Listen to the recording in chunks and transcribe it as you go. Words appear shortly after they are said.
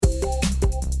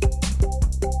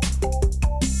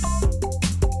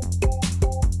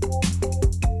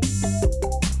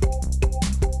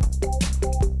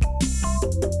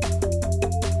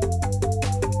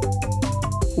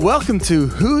Welcome to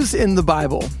Who's in the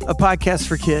Bible, a podcast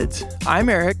for kids. I'm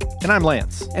Eric. And I'm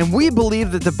Lance. And we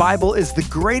believe that the Bible is the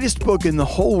greatest book in the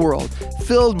whole world,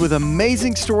 filled with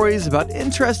amazing stories about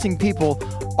interesting people,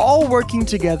 all working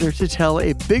together to tell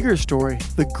a bigger story,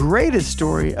 the greatest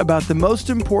story about the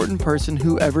most important person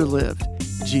who ever lived,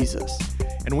 Jesus.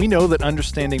 And we know that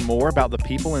understanding more about the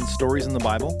people and stories in the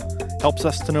Bible helps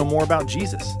us to know more about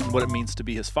Jesus and what it means to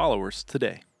be his followers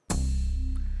today.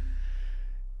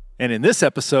 And in this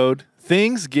episode,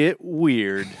 things get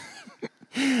weird.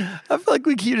 I feel like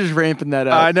we keep just ramping that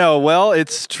up. I know. Well,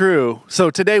 it's true.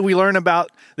 So today we learn about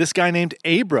this guy named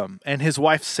Abram and his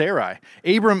wife Sarai.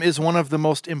 Abram is one of the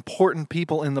most important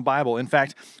people in the Bible. In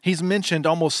fact, he's mentioned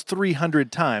almost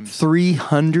 300 times.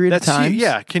 300 times?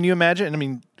 Yeah. Can you imagine? I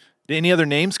mean, any other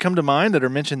names come to mind that are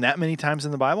mentioned that many times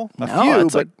in the Bible? A few,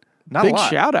 but not a lot. Big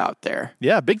shout out there.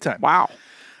 Yeah, big time. Wow.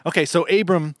 Okay, so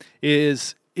Abram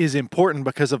is important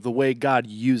because of the way God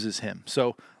uses him.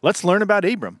 So let's learn about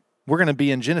Abram. We're going to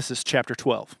be in Genesis chapter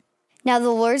 12. Now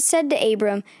the Lord said to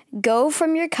Abram, "Go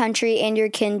from your country and your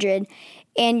kindred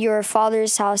and your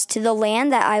father's house to the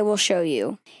land that I will show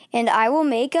you. And I will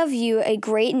make of you a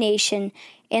great nation,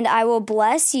 and I will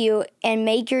bless you and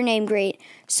make your name great,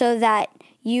 so that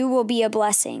you will be a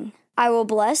blessing. I will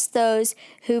bless those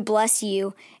who bless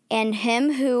you, and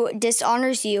him who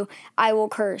dishonors you I will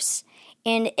curse.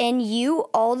 And in you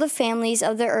all the families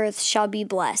of the earth shall be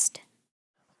blessed."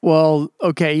 Well,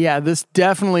 okay, yeah, this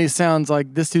definitely sounds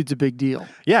like this dude's a big deal.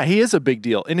 Yeah, he is a big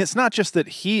deal. And it's not just that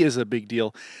he is a big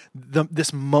deal.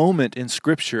 This moment in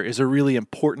Scripture is a really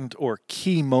important or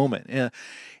key moment.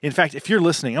 In fact, if you're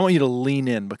listening, I want you to lean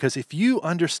in, because if you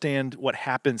understand what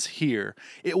happens here,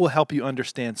 it will help you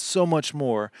understand so much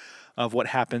more of what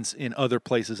happens in other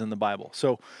places in the Bible.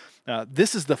 So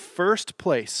this is the first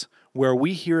place where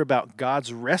we hear about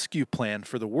God's rescue plan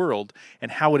for the world and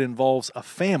how it involves a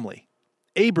family.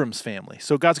 Abram's family.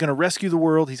 So God's going to rescue the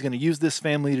world. He's going to use this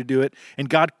family to do it. And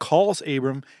God calls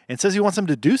Abram and says he wants him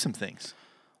to do some things.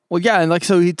 Well, yeah, and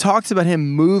so he talks about him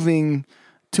moving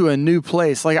to a new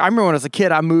place. I remember when I was a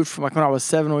kid, I moved from, when I was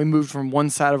 7, we moved from one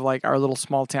side of our little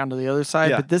small town to the other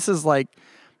side. Yeah. But this is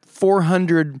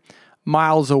 400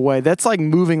 miles away. That's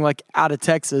moving out of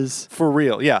Texas. For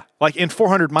real, yeah. In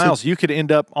 400 miles, you could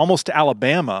end up almost to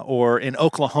Alabama or in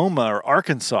Oklahoma or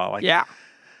Arkansas. Yeah.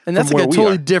 And that's a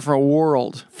totally different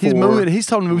world. He's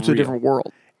telling him to move to a different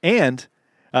world. And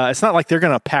it's not like they're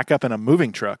going to pack up in a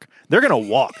moving truck. They're going to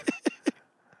walk.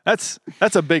 That's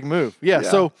a big move. Yeah.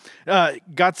 So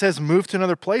God says, move to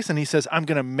another place. And he says, I'm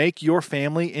going to make your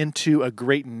family into a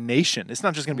great nation. It's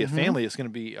not just going to be a family. It's going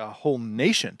to be a whole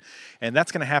nation. And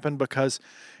that's going to happen because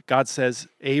God says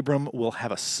Abram will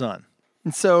have a son.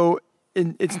 And so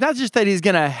it's not just that he's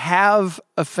going to have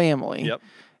a family. Yep.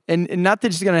 And not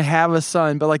that he's going to have a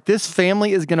son, but this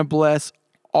family is going to bless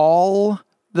all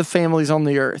the families on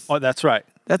the earth. Oh, that's right.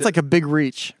 That's a big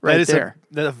reach right there.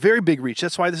 A very big reach.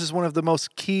 That's why this is one of the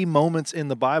most key moments in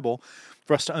the Bible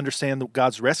for us to understand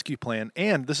God's rescue plan.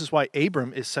 And this is why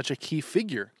Abram is such a key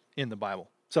figure in the Bible.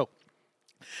 So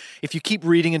if you keep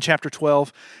reading in chapter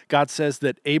 12, God says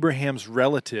that Abraham's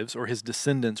relatives or his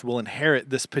descendants will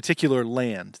inherit this particular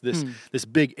land, this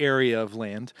big area of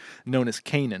land known as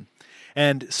Canaan.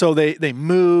 And so they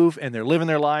move and they're living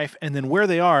their life. And then where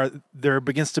they are, there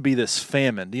begins to be this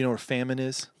famine. Do you know what famine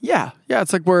is? Yeah. Yeah.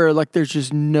 It's where there's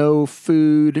just no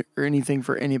food or anything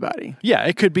for anybody. Yeah.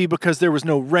 It could be because there was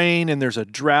no rain and there's a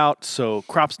drought, so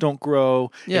crops don't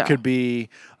grow. Yeah. It could be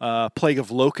a plague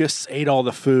of locusts ate all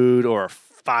the food, or a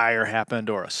fire happened,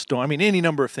 or a storm. I mean, any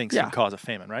number of things can cause a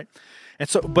famine, right? And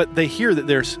so, but they hear that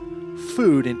there's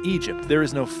food in Egypt. There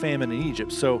is no famine in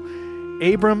Egypt. So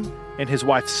Abram and his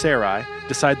wife Sarai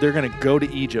decide they're going to go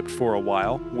to Egypt for a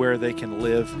while where they can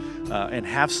live and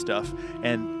have stuff.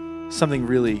 And something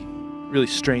really, really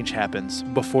strange happens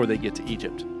before they get to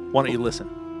Egypt. Why don't you listen?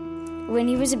 When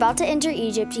he was about to enter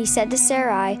Egypt, he said to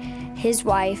Sarai, his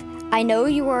wife, "I know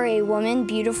you are a woman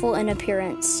beautiful in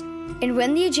appearance. And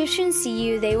when the Egyptians see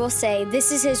you, they will say,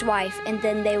 'This is his wife,' and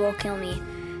then they will kill me.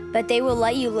 But they will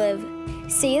let you live.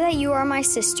 Say that you are my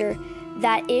sister,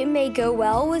 that it may go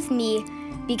well with me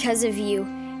because of you,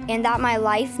 and that my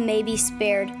life may be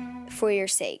spared for your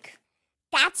sake."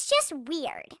 That's just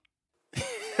weird.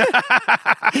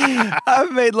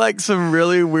 I've made some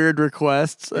really weird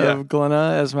requests of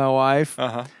Glenna as my wife.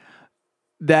 Uh-huh.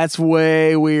 That's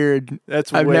way weird.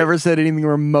 I've never said anything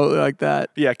remotely like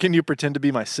that. Yeah, can you pretend to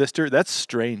be my sister? That's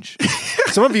strange.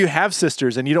 Some of you have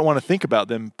sisters and you don't want to think about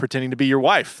them pretending to be your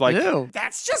wife. Ew.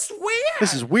 That's just weird.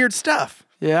 This is weird stuff.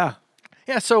 Yeah.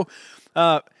 Yeah, so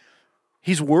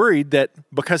he's worried that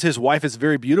because his wife is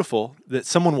very beautiful, that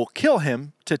someone will kill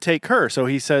him to take her. So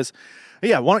he says,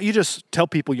 yeah, why don't you just tell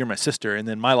people you're my sister and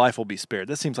then my life will be spared?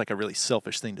 That seems like a really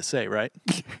selfish thing to say, right?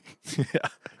 Yeah.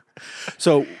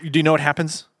 So do you know what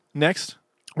happens next?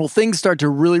 Well, things start to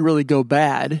really, really go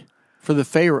bad for the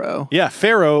Pharaoh. Yeah,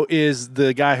 Pharaoh is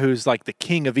the guy who's like the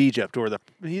king of Egypt, or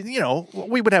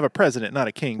we would have a president, not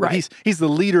a king, but Right. he's the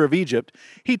leader of Egypt.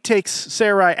 He takes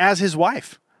Sarai as his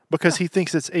wife because he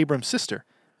thinks it's Abram's sister.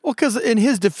 Well, because in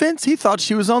his defense, he thought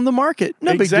she was on the market.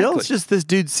 No big deal. Exactly. It's just this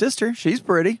dude's sister. She's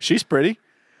pretty. She's pretty,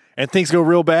 and things go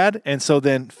real bad. And so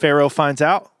then Pharaoh finds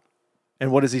out,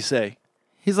 and what does he say?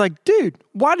 He's like, dude,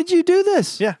 why did you do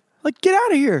this? Yeah. Like, get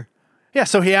out of here. Yeah,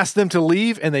 so he asks them to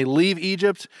leave, and they leave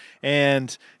Egypt,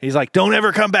 and he's like, don't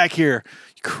ever come back here,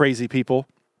 you crazy people.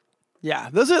 Yeah,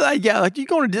 those are like you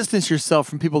going to distance yourself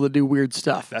from people that do weird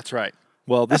stuff. That's right.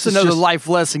 Well, That's this is another just life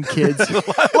lesson, kids.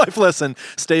 life lesson.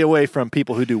 Stay away from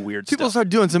people who do weird People stuff. start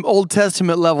doing some Old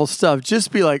Testament level stuff.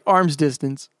 Just be like arm's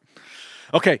distance.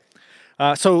 Okay,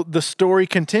 so the story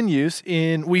continues.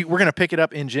 We're going to pick it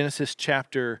up in Genesis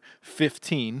chapter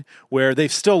 15, where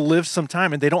they've still lived some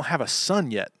time, and they don't have a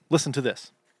son yet. Listen to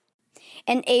this.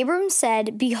 And Abram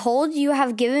said, Behold, you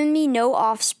have given me no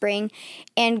offspring.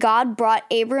 And God brought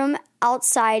Abram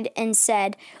outside and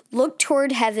said, Look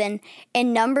toward heaven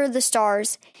and number the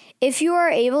stars, if you are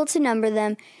able to number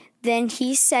them. Then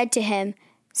he said to him,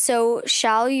 So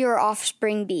shall your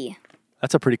offspring be.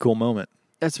 That's a pretty cool moment.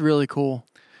 That's really cool.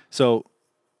 So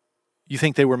you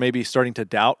think they were maybe starting to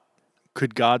doubt,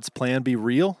 could God's plan be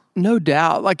real? No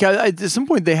doubt. Like at some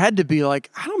point, they had to be like,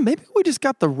 I don't know, maybe we just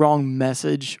got the wrong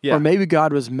message, Yeah. or maybe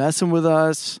God was messing with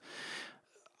us.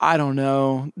 I don't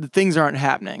know. The things aren't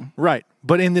happening. Right.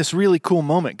 But in this really cool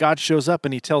moment, God shows up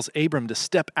and he tells Abram to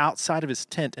step outside of his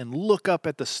tent and look up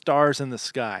at the stars in the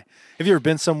sky. Have you ever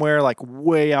been somewhere like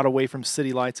way out away from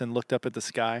city lights and looked up at the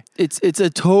sky? It's a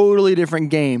totally different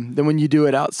game than when you do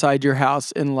it outside your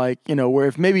house and where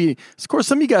if maybe, of course,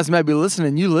 some of you guys might be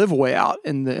listening, you live way out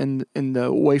in the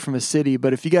away from a city.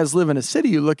 But if you guys live in a city,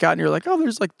 you look out and you're like, oh,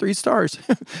 there's like 3 stars.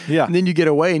 Yeah. And then you get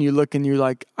away and you look and you're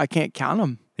like, I can't count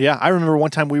them. Yeah, I remember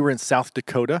one time we were in South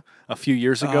Dakota a few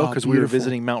years ago Oh, because we were beautiful.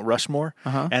 visiting Mount Rushmore.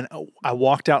 Uh-huh. And I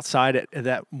walked outside at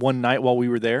that one night while we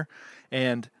were there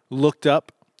and looked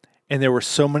up, and there were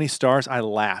so many stars, I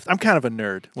laughed. I'm kind of a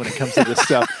nerd when it comes to this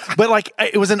stuff. But like,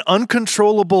 it was an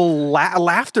uncontrollable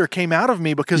laughter came out of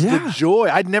me because Yeah. the joy,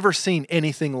 I'd never seen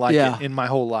anything like Yeah. it in my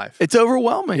whole life. It's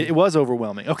overwhelming. It was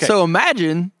overwhelming. Okay. So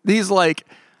imagine these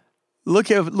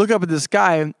look up at the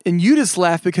sky and you just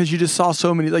laugh because you just saw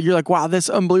so many. Like you're like, wow, that's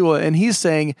unbelievable. And he's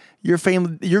saying your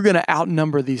family, you're going to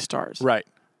outnumber these stars. Right.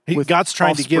 with God's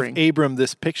trying to offspring. give Abram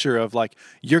this picture of like,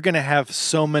 you're going to have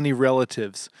so many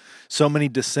relatives, so many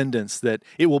descendants that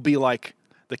it will be like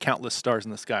the countless stars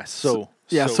in the sky. So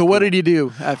what did he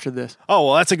do after this? Oh,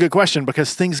 well, that's a good question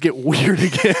because things get weird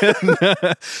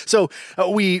again. So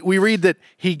we read that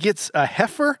he gets a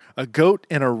heifer, a goat,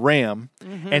 and a ram,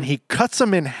 and he cuts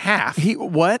them in half.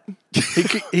 What?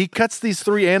 He cuts these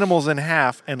 3 animals in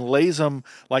half and lays them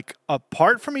like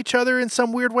apart from each other in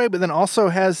some weird way, but then also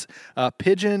has a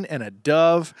pigeon and a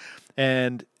dove,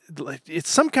 and it's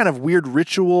some kind of weird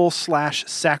ritual /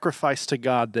 sacrifice to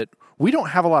God that we don't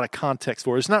have a lot of context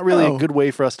for. It's not really a good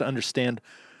way for us to understand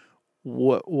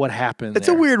what happened. It's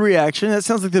a weird reaction. That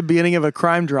sounds like the beginning of a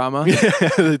crime drama.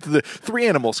 the 3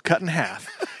 animals cut in half.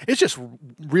 It's just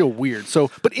real weird.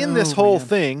 So, but in this whole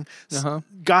thing,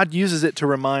 God uses it to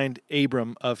remind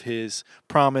Abram of his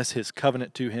promise, his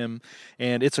covenant to him,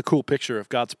 and it's a cool picture of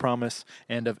God's promise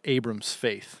and of Abram's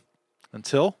faith.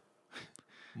 Until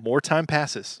more time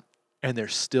passes, and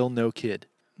there's still no kid.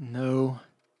 No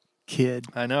kid.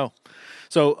 I know.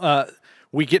 So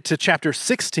we get to chapter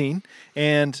 16,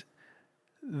 and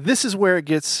this is where it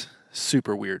gets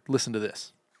super weird. Listen to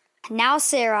this. Now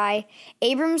Sarai,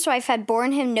 Abram's wife, had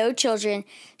borne him no children.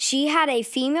 She had a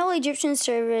female Egyptian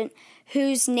servant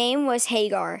whose name was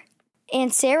Hagar.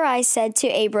 And Sarai said to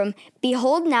Abram,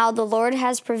 Behold, now the Lord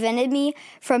has prevented me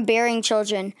from bearing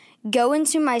children. Go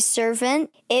into my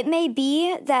servant. It may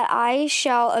be that I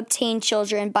shall obtain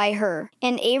children by her.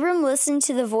 And Abram listened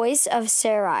to the voice of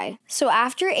Sarai. So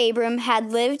after Abram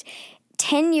had lived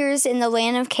 10 years in the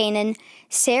land of Canaan,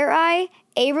 Sarai,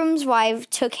 Abram's wife,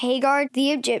 took Hagar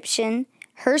the Egyptian,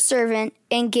 her servant,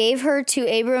 and gave her to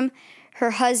Abram,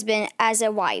 her husband, as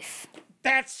a wife.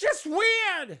 That's just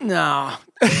weird. No.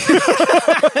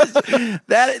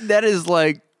 that is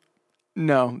like,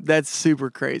 no, that's super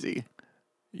crazy.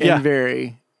 Yeah. And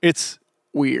very It's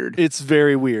weird.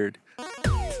 very weird.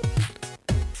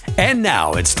 And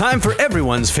now it's time for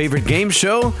everyone's favorite game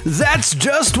show, That's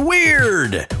Just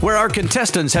Weird, where our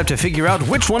contestants have to figure out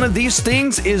which one of these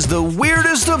things is the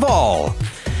weirdest of all.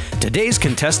 Today's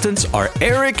contestants are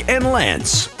Eric and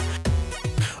Lance.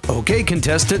 Okay,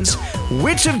 contestants,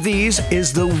 which of these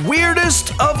is the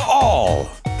weirdest of all?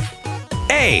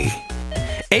 A.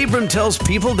 Abram tells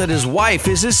people that his wife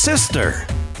is his sister.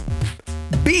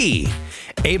 B.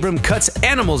 Abram cuts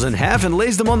animals in half and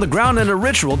lays them on the ground in a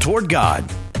ritual toward God.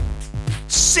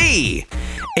 C.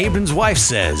 Abram's wife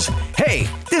says, "Hey,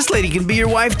 this lady can be your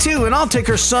wife too, and I'll take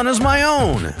her son as my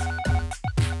own."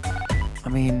 I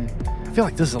mean, I feel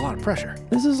like this is a lot of pressure.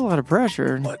 This is a lot of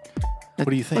pressure. What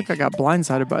do you think? Look, I got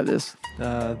blindsided by this.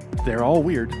 They're all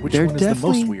weird. Which They're one is the most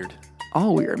definitely weird?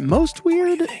 All weird. Most weird?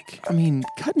 What do you think? I mean,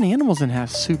 cutting animals in half,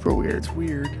 super weird. It's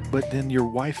weird, but then your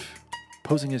wife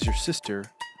posing as your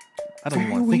sister, I don't even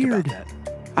Very want to think weird.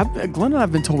 about that. Glenn and I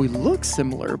have been told we look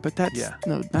similar, but that's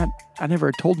I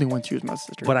never told anyone she was my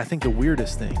sister. But I think the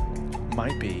weirdest thing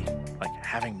might be like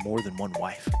having more than one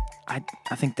wife. I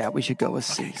think that we should go with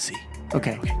C. Okay, C.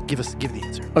 Okay. Give the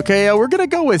answer. Okay, we're gonna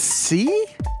go with C.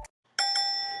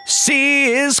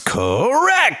 C is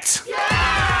correct!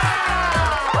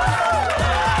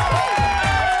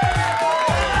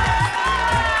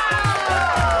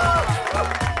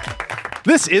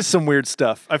 This is some weird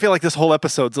stuff. I feel like this whole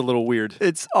episode's a little weird.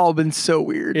 It's all been so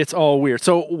weird. It's all weird.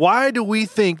 So why do we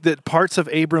think that parts of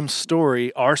Abram's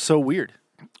story are so weird?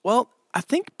 Well, I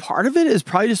think part of it is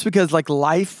probably just because like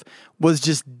life was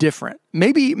just different.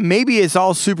 Maybe it's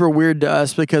all super weird to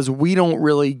us because we don't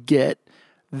really get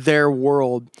their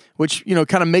world, which,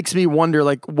 kind of makes me wonder,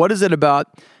 like, what is it about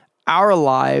our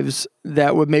lives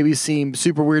that would maybe seem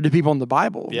super weird to people in the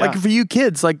Bible? Yeah. Like for you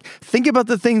kids, like think about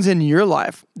the things in your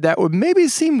life that would maybe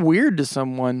seem weird to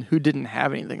someone who didn't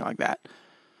have anything like that.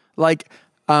 Like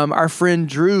our friend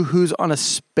Drew, who's on a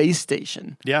space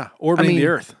station. Yeah, orbiting the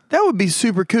Earth. That would be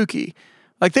super kooky.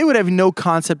 Like they would have no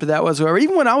concept of that whatsoever.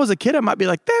 Even when I was a kid, I might be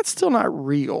like, that's still not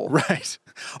real. Right.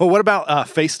 Oh, what about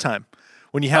FaceTime?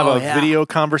 When you have a video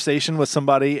conversation with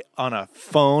somebody on a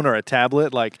phone or a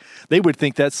tablet, like they would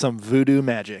think that's some voodoo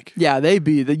magic. Yeah,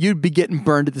 you'd be getting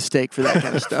burned at the stake for that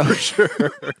kind of stuff. For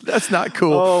sure. That's not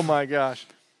cool. Oh my gosh.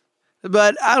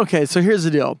 But okay, so here's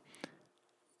the deal.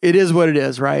 It is what it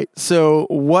is, right? So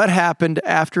what happened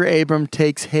after Abram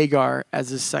takes Hagar as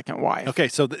his second wife? Okay,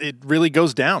 so it really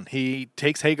goes down. He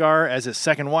takes Hagar as his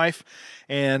second wife,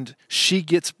 and she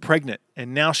gets pregnant.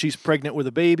 And now she's pregnant with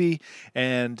a baby,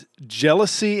 and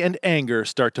jealousy and anger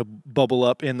start to bubble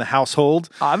up in the household.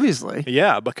 Obviously.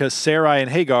 Yeah, because Sarai and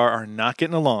Hagar are not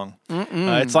getting along.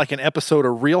 It's like an episode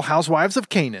of Real Housewives of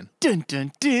Canaan. Dun,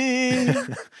 dun,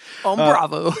 dun. On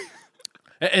Bravo.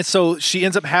 And so she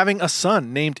ends up having a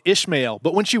son named Ishmael.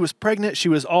 But when she was pregnant, she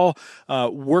was all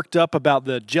worked up about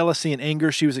the jealousy and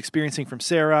anger she was experiencing from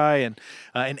Sarai. And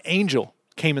an angel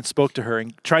came and spoke to her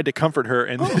and tried to comfort her.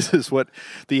 And this is what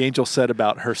the angel said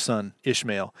about her son,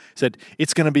 Ishmael. He said,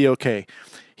 "It's going to be okay.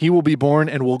 He will be born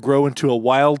and will grow into a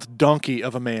wild donkey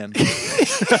of a man."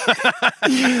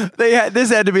 This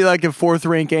had to be like a fourth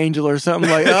rank angel or something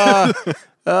like,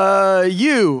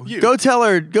 you go tell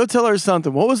her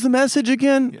something. What was the message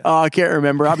again? Yeah. Oh, I can't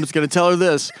remember. I'm just going to tell her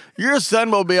this. Your son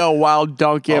will be a wild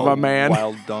donkey of a man.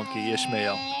 Wild donkey,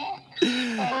 Ishmael.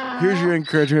 Here's your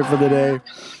encouragement for the day.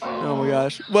 Oh my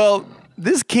gosh. Well,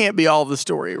 this can't be all the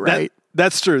story, right?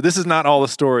 That's true. This is not all the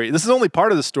story. This is only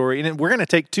part of the story, and we're going to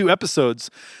take 2 episodes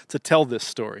to tell this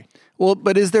story. Well,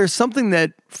 but is there something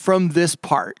that from this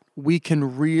part we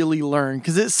can really learn?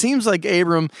 Because it seems like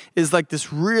Abram is like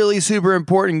this really super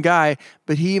important guy,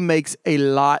 but he makes a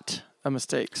lot of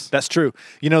mistakes. That's true.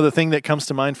 The thing that comes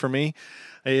to mind for me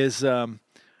is a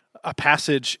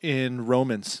passage in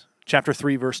Romans. Chapter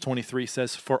 3, verse 23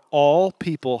 says, "For all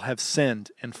people have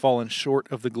sinned and fallen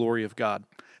short of the glory of God."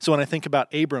 So when I think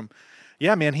about Abram,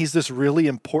 yeah, man, he's this really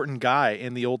important guy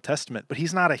in the Old Testament, but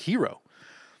he's not a hero.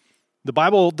 The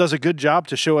Bible does a good job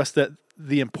to show us that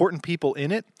the important people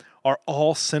in it are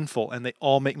all sinful and they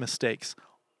all make mistakes.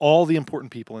 All the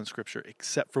important people in Scripture,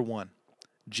 except for one,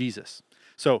 Jesus.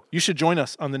 So you should join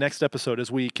us on the next episode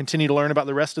as we continue to learn about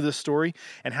the rest of this story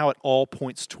and how it all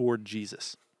points toward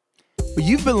Jesus. Well,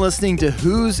 you've been listening to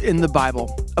Who's in the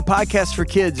Bible, a podcast for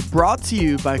kids brought to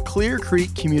you by Clear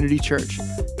Creek Community Church.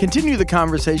 Continue the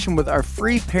conversation with our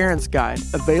free parents guide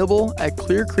available at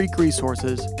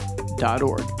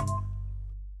clearcreekresources.org.